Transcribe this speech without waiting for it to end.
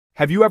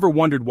Have you ever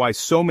wondered why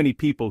so many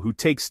people who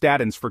take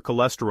statins for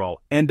cholesterol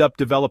end up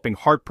developing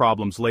heart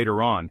problems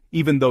later on,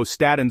 even though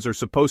statins are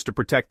supposed to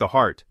protect the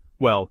heart?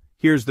 Well,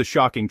 here's the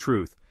shocking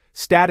truth.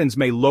 Statins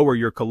may lower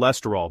your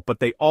cholesterol, but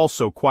they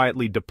also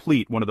quietly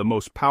deplete one of the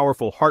most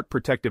powerful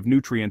heart-protective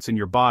nutrients in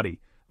your body,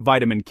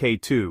 vitamin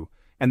K2.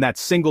 And that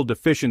single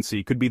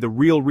deficiency could be the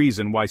real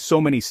reason why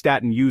so many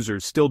statin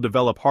users still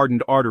develop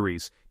hardened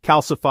arteries,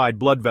 calcified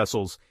blood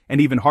vessels,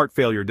 and even heart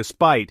failure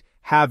despite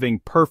having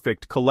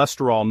perfect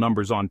cholesterol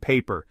numbers on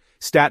paper.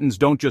 Statins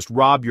don't just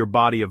rob your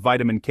body of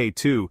vitamin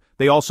K2,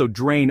 they also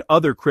drain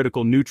other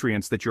critical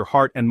nutrients that your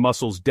heart and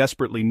muscles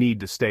desperately need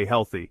to stay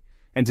healthy.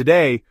 And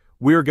today,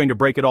 we're going to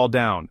break it all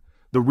down.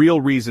 The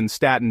real reason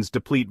statins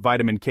deplete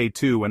vitamin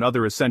K2 and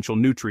other essential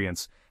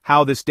nutrients,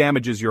 how this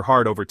damages your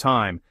heart over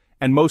time,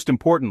 and most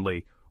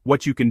importantly,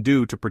 what you can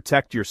do to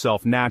protect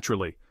yourself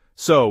naturally.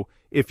 So,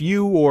 if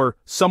you or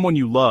someone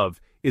you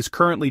love is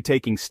currently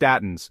taking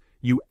statins,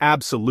 you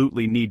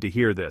absolutely need to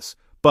hear this.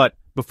 But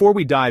before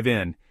we dive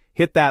in,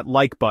 hit that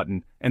like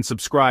button and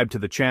subscribe to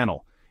the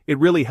channel. It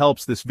really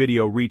helps this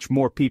video reach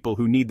more people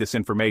who need this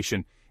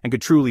information and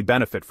could truly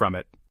benefit from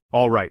it.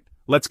 Alright,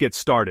 let's get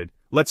started.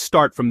 Let's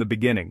start from the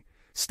beginning.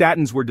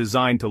 Statins were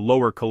designed to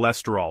lower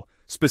cholesterol,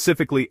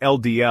 specifically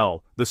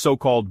LDL, the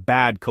so-called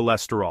bad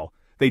cholesterol.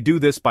 They do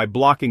this by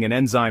blocking an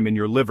enzyme in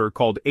your liver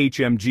called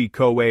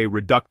HMG-CoA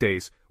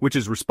reductase, which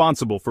is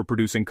responsible for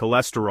producing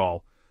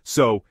cholesterol.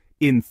 So,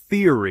 in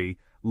theory,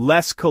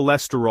 less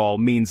cholesterol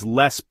means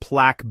less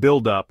plaque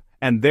buildup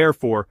and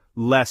therefore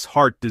less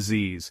heart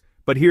disease.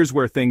 But here's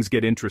where things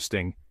get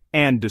interesting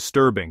and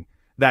disturbing.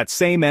 That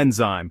same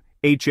enzyme,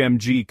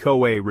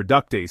 HMG-CoA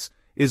reductase,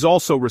 is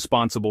also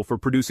responsible for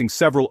producing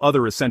several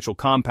other essential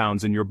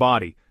compounds in your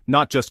body,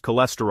 not just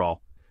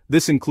cholesterol.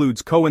 This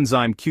includes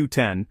coenzyme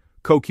Q10,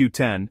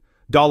 CoQ10,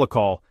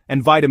 dolicol,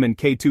 and vitamin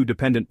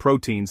K2-dependent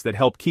proteins that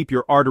help keep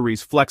your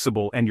arteries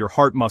flexible and your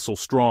heart muscle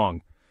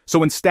strong. So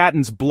when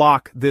statins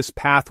block this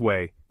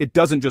pathway, it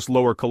doesn't just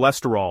lower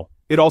cholesterol,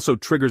 it also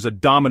triggers a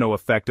domino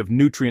effect of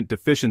nutrient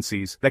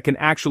deficiencies that can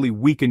actually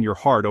weaken your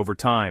heart over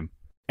time.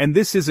 And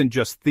this isn't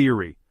just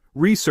theory.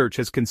 Research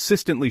has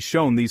consistently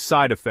shown these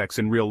side effects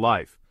in real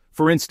life.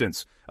 For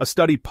instance, a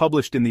study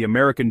published in the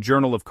American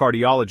Journal of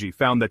Cardiology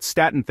found that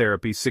statin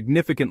therapy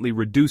significantly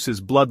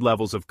reduces blood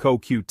levels of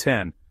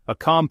CoQ10, a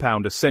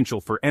compound essential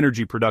for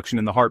energy production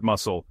in the heart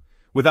muscle.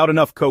 Without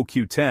enough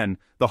CoQ10,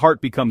 the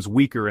heart becomes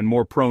weaker and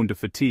more prone to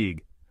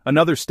fatigue.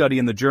 Another study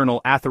in the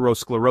journal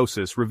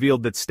Atherosclerosis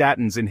revealed that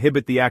statins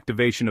inhibit the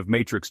activation of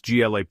matrix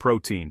GLA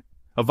protein,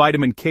 a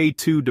vitamin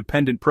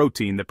K2-dependent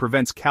protein that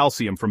prevents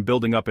calcium from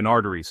building up in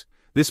arteries.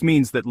 This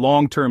means that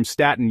long-term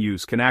statin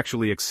use can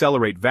actually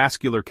accelerate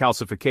vascular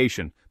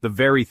calcification, the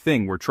very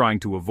thing we're trying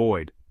to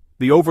avoid.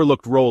 The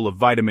overlooked role of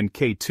vitamin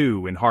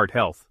K2 in heart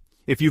health.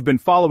 If you've been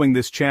following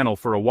this channel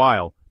for a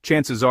while,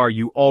 chances are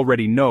you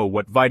already know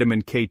what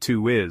vitamin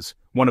K2 is,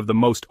 one of the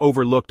most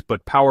overlooked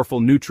but powerful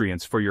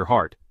nutrients for your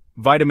heart.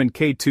 Vitamin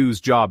K2's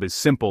job is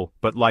simple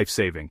but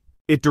life-saving.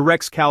 It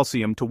directs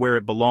calcium to where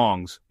it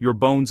belongs, your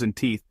bones and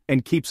teeth,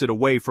 and keeps it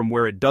away from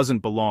where it doesn't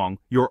belong,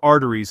 your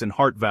arteries and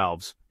heart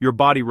valves. Your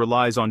body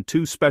relies on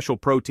two special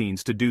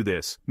proteins to do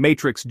this,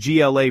 matrix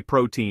GLA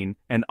protein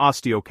and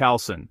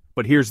osteocalcin.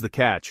 But here's the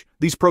catch.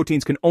 These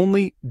proteins can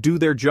only do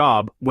their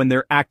job when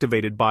they're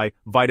activated by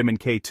vitamin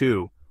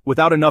K2.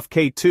 Without enough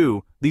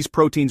K2, these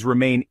proteins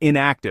remain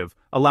inactive,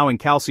 allowing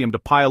calcium to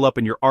pile up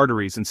in your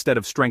arteries instead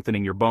of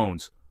strengthening your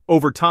bones.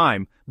 Over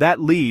time, that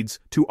leads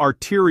to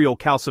arterial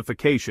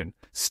calcification,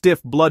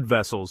 stiff blood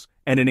vessels,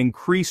 and an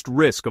increased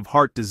risk of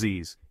heart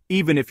disease,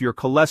 even if your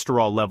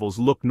cholesterol levels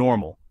look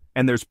normal.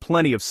 And there's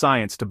plenty of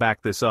science to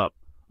back this up.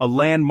 A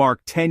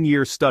landmark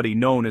 10-year study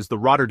known as the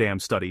Rotterdam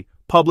Study,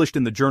 published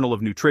in the Journal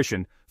of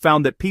Nutrition,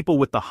 found that people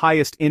with the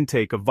highest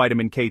intake of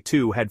vitamin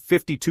K2 had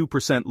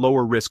 52%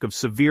 lower risk of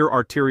severe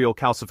arterial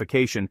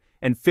calcification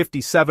and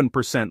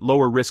 57%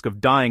 lower risk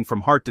of dying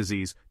from heart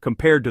disease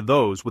compared to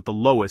those with the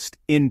lowest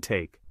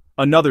intake.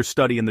 Another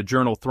study in the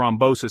journal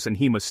Thrombosis and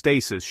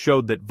Hemostasis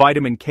showed that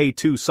vitamin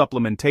K2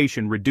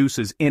 supplementation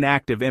reduces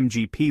inactive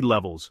MGP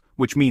levels,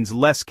 which means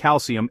less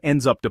calcium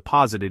ends up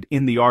deposited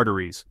in the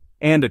arteries.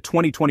 And a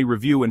 2020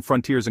 review in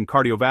Frontiers in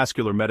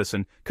Cardiovascular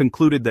Medicine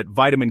concluded that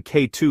vitamin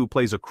K2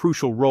 plays a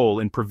crucial role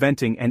in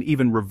preventing and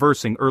even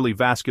reversing early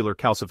vascular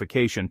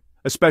calcification,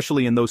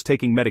 especially in those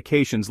taking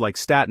medications like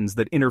statins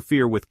that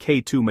interfere with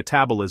K2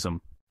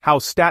 metabolism. How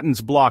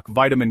statins block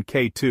vitamin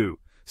K2.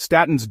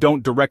 Statins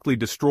don't directly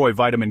destroy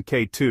vitamin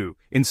K2.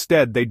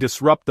 Instead, they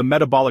disrupt the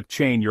metabolic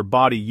chain your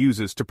body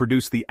uses to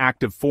produce the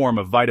active form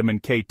of vitamin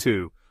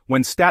K2.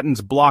 When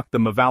statins block the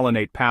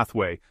mevalonate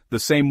pathway, the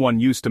same one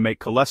used to make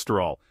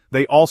cholesterol,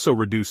 they also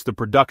reduce the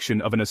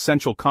production of an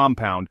essential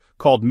compound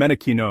called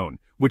menaquinone,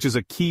 which is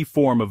a key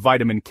form of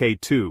vitamin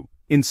K2.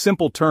 In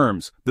simple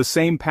terms, the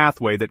same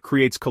pathway that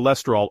creates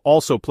cholesterol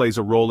also plays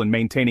a role in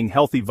maintaining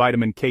healthy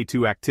vitamin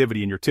K2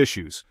 activity in your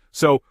tissues.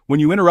 So, when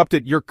you interrupt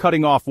it, you're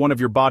cutting off one of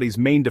your body's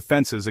main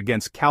defenses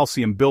against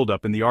calcium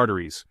buildup in the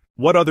arteries.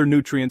 What other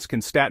nutrients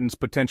can statins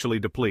potentially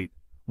deplete?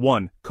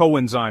 1.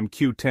 Coenzyme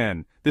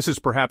Q10. This is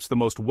perhaps the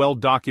most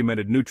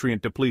well-documented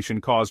nutrient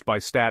depletion caused by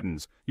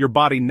statins. Your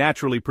body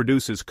naturally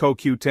produces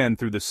CoQ10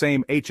 through the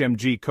same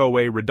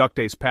HMG-CoA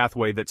reductase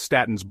pathway that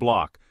statins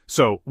block.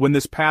 So, when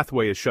this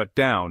pathway is shut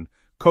down,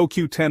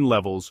 CoQ10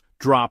 levels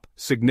drop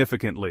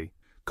significantly.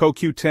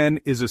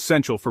 CoQ10 is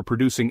essential for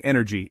producing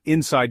energy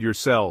inside your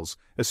cells,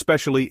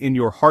 especially in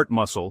your heart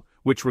muscle,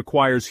 which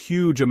requires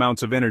huge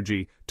amounts of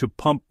energy to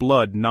pump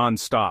blood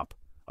non-stop.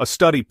 A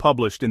study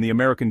published in the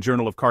American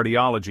Journal of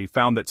Cardiology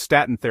found that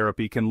statin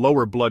therapy can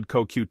lower blood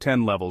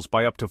CoQ10 levels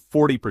by up to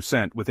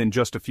 40% within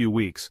just a few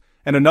weeks,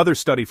 and another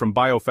study from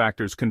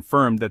Biofactors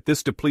confirmed that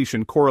this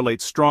depletion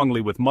correlates strongly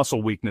with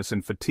muscle weakness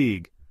and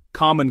fatigue,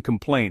 common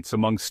complaints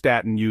among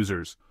statin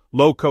users.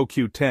 Low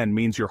CoQ10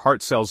 means your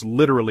heart cells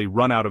literally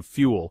run out of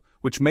fuel,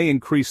 which may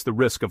increase the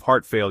risk of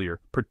heart failure,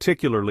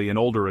 particularly in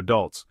older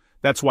adults.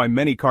 That's why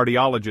many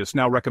cardiologists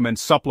now recommend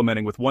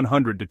supplementing with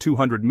 100 to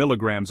 200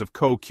 milligrams of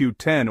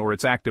CoQ10 or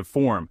its active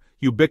form,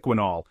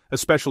 ubiquinol,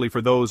 especially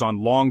for those on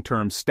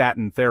long-term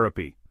statin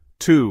therapy.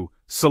 2.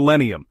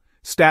 Selenium.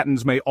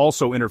 Statins may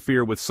also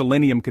interfere with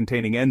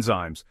selenium-containing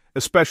enzymes,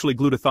 especially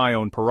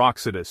glutathione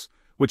peroxidase,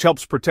 which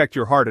helps protect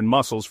your heart and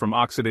muscles from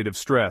oxidative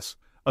stress.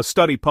 A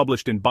study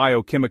published in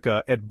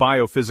Biochimica et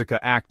Biophysica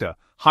Acta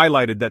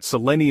highlighted that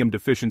selenium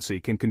deficiency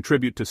can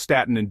contribute to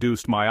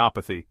statin-induced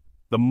myopathy,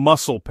 the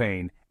muscle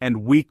pain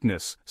and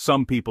weakness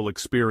some people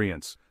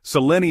experience.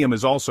 Selenium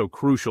is also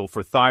crucial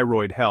for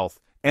thyroid health,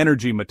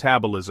 energy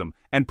metabolism,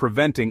 and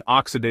preventing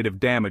oxidative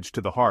damage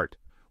to the heart.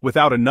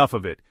 Without enough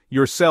of it,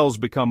 your cells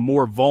become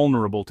more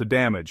vulnerable to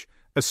damage,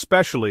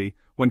 especially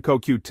when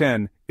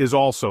CoQ10 is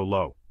also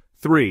low.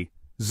 3.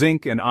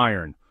 Zinc and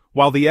iron.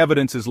 While the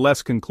evidence is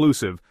less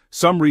conclusive,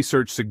 some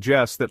research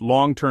suggests that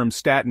long-term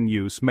statin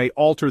use may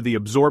alter the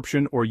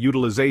absorption or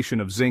utilization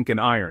of zinc and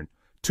iron,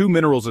 two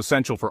minerals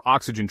essential for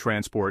oxygen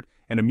transport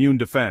and immune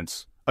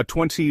defense. A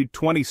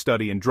 2020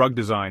 study in drug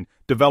design,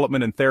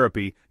 development and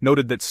therapy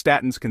noted that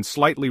statins can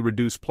slightly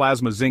reduce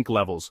plasma zinc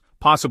levels,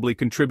 possibly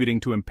contributing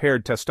to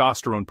impaired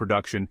testosterone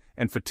production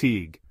and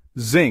fatigue.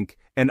 Zinc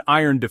and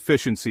iron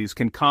deficiencies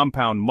can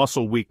compound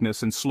muscle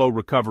weakness and slow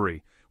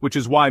recovery, which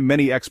is why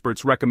many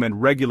experts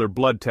recommend regular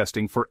blood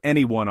testing for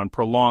anyone on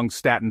prolonged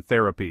statin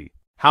therapy.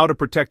 How to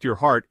protect your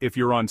heart if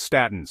you're on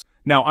statins.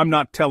 Now, I'm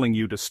not telling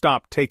you to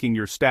stop taking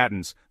your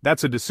statins.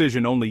 That's a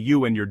decision only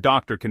you and your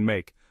doctor can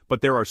make.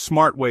 But there are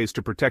smart ways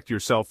to protect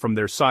yourself from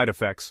their side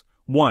effects.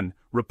 1.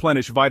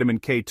 Replenish vitamin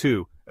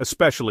K2,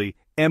 especially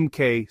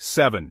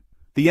MK7.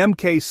 The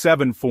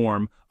MK7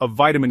 form of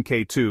vitamin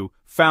K2,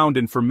 found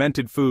in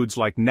fermented foods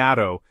like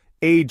natto,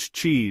 aged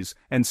cheese,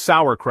 and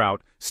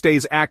sauerkraut,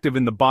 stays active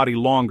in the body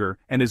longer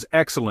and is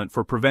excellent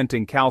for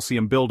preventing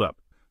calcium buildup.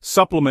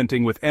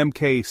 Supplementing with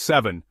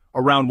MK7,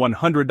 around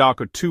 100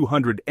 to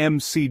 200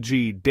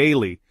 mcg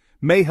daily,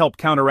 may help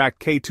counteract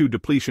K2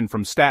 depletion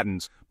from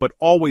statins, but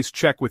always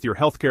check with your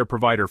healthcare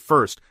provider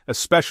first,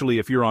 especially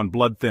if you're on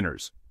blood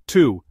thinners.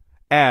 2.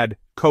 Add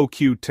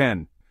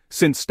CoQ10.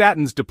 Since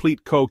statins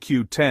deplete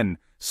CoQ10,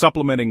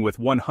 supplementing with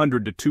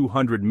 100 to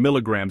 200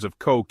 milligrams of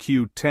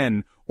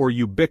CoQ10 or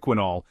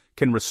ubiquinol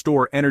can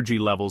restore energy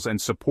levels and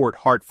support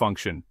heart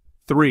function.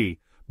 3.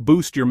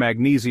 Boost your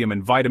magnesium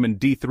and vitamin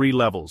D3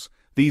 levels.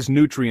 These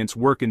nutrients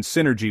work in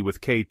synergy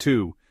with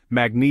K2.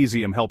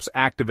 Magnesium helps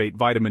activate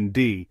vitamin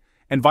D,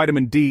 and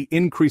vitamin D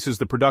increases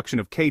the production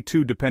of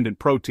K2-dependent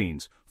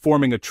proteins,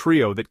 forming a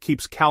trio that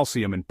keeps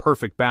calcium in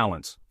perfect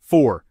balance.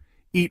 4.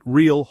 Eat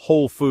real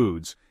whole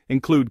foods.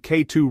 Include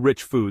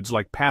K2-rich foods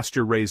like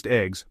pasture-raised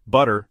eggs,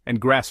 butter, and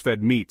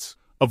grass-fed meats.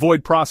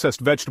 Avoid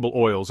processed vegetable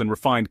oils and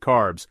refined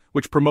carbs,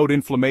 which promote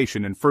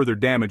inflammation and further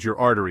damage your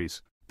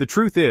arteries. The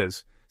truth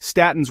is,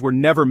 statins were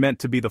never meant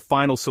to be the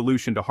final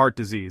solution to heart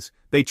disease.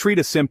 They treat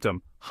a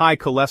symptom, high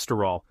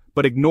cholesterol,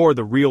 but ignore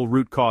the real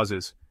root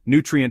causes: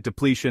 nutrient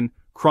depletion,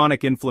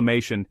 chronic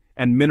inflammation,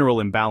 and mineral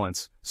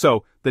imbalance.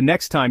 So, the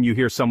next time you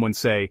hear someone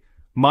say,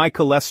 "My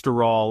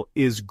cholesterol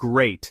is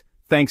great,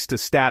 thanks to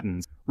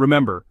statins,"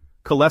 remember,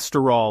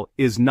 cholesterol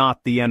is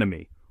not the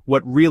enemy.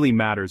 What really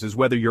matters is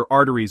whether your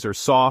arteries are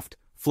soft,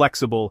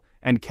 flexible,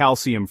 and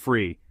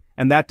calcium-free,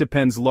 and that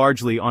depends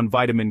largely on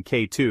vitamin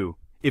K2.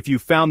 If you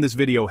found this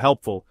video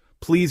helpful,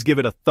 please give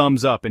it a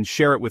thumbs up and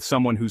share it with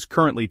someone who's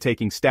currently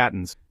taking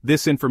statins.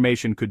 This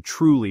information could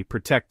truly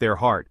protect their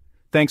heart.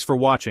 Thanks for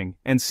watching,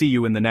 and see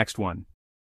you in the next one.